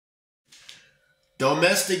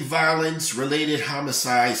Domestic violence-related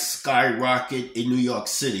homicides skyrocket in New York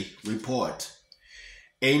City report.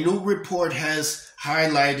 A new report has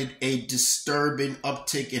highlighted a disturbing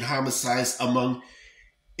uptick in homicides among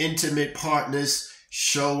intimate partners,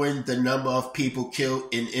 showing the number of people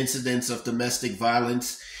killed in incidents of domestic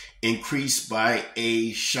violence increased by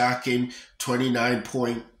a shocking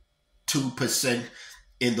 29.2%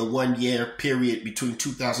 in the one-year period between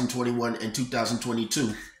 2021 and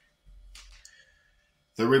 2022.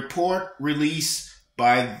 The report, released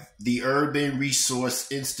by the Urban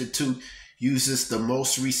Resource Institute, uses the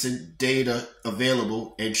most recent data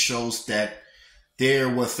available and shows that there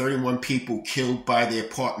were 31 people killed by their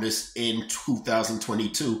partners in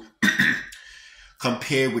 2022,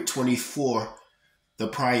 compared with 24 the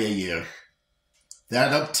prior year.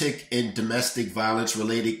 That uptick in domestic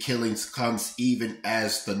violence-related killings comes even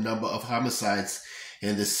as the number of homicides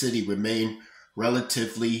in the city remained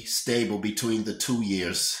relatively stable between the 2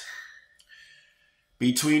 years.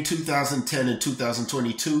 Between 2010 and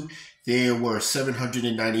 2022, there were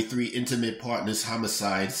 793 intimate partners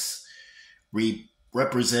homicides,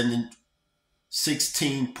 representing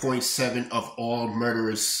 16.7% of all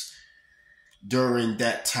murders during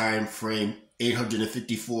that time frame,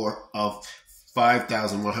 854 of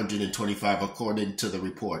 5,125 according to the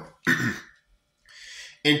report.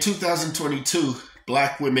 In 2022,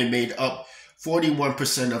 Black women made up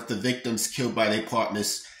 41% of the victims killed by their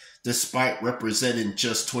partners, despite representing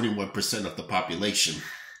just 21% of the population.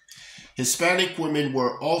 Hispanic women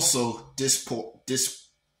were also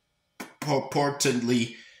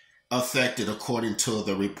disproportionately affected, according to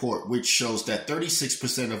the report, which shows that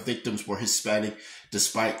 36% of victims were Hispanic,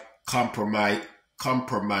 despite comprising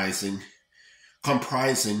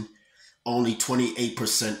only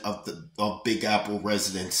 28% of Big Apple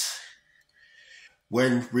residents.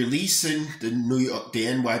 When releasing the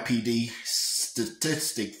NYPD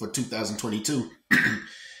statistic for 2022,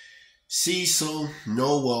 Cecil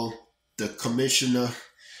Nowell, the commissioner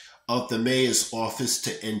of the mayor's office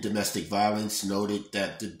to end domestic violence, noted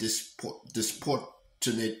that the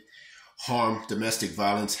disproportionate harm domestic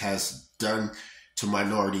violence has done to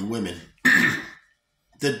minority women.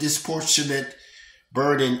 The disproportionate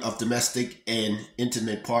burden of domestic and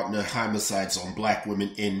intimate partner homicides on Black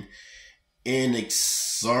women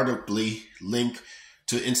inexorably linked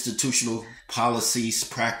to institutional policies,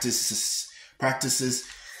 practices,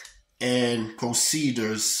 and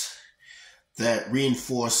procedures that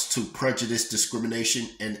reinforce to prejudice, discrimination,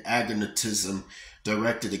 and antagonism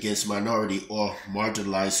directed against minority or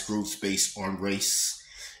marginalized groups based on race,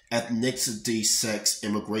 ethnicity, sex,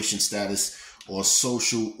 immigration status, or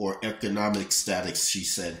social or economic status, she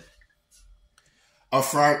said.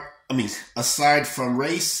 Aside from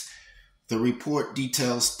race, the report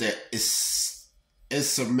details that a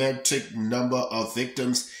symmetric number of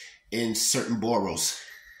victims in certain boroughs.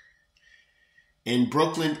 In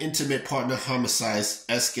Brooklyn, intimate partner homicides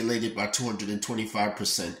escalated by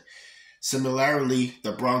 225%. Similarly,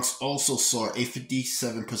 the Bronx also saw a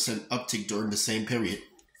 57% uptick during the same period.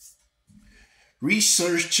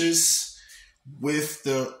 Researchers with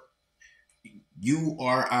the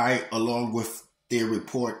URI, along with their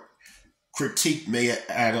report, critiqued Mayor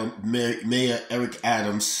Eric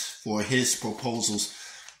Adams for his proposals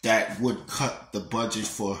that would cut the budget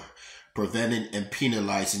for preventing and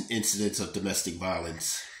penalizing incidents of domestic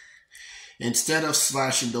violence. Instead of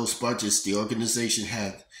slashing those budgets, the organization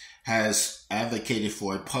has advocated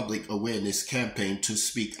for a public awareness campaign to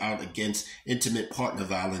speak out against intimate partner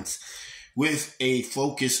violence, with a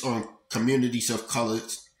focus on communities of color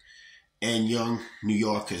and young New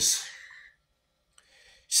Yorkers.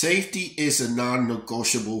 Safety is a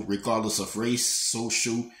non-negotiable regardless of race,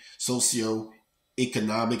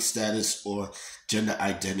 socio-economic status, or gender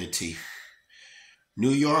identity.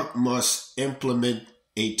 New York must implement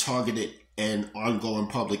a targeted and ongoing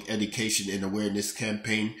public education and awareness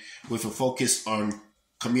campaign with a focus on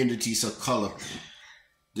communities of color,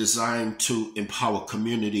 designed to empower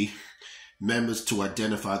community members to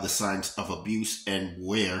identify the signs of abuse and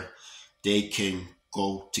where they can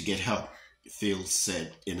go to get help, Fields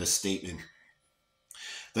said in a statement.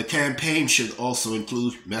 The campaign should also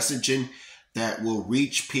include messaging that will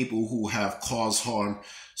reach people who have caused harm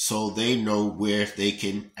so they know where they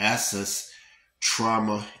can access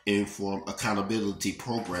trauma-informed accountability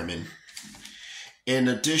programming. In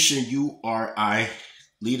addition, URI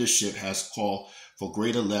leadership has called for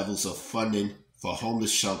greater levels of funding for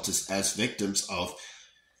homeless shelters as victims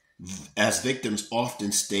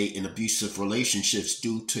often stay in abusive relationships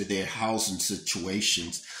due to their housing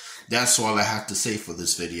situations. That's all I have to say for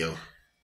this video.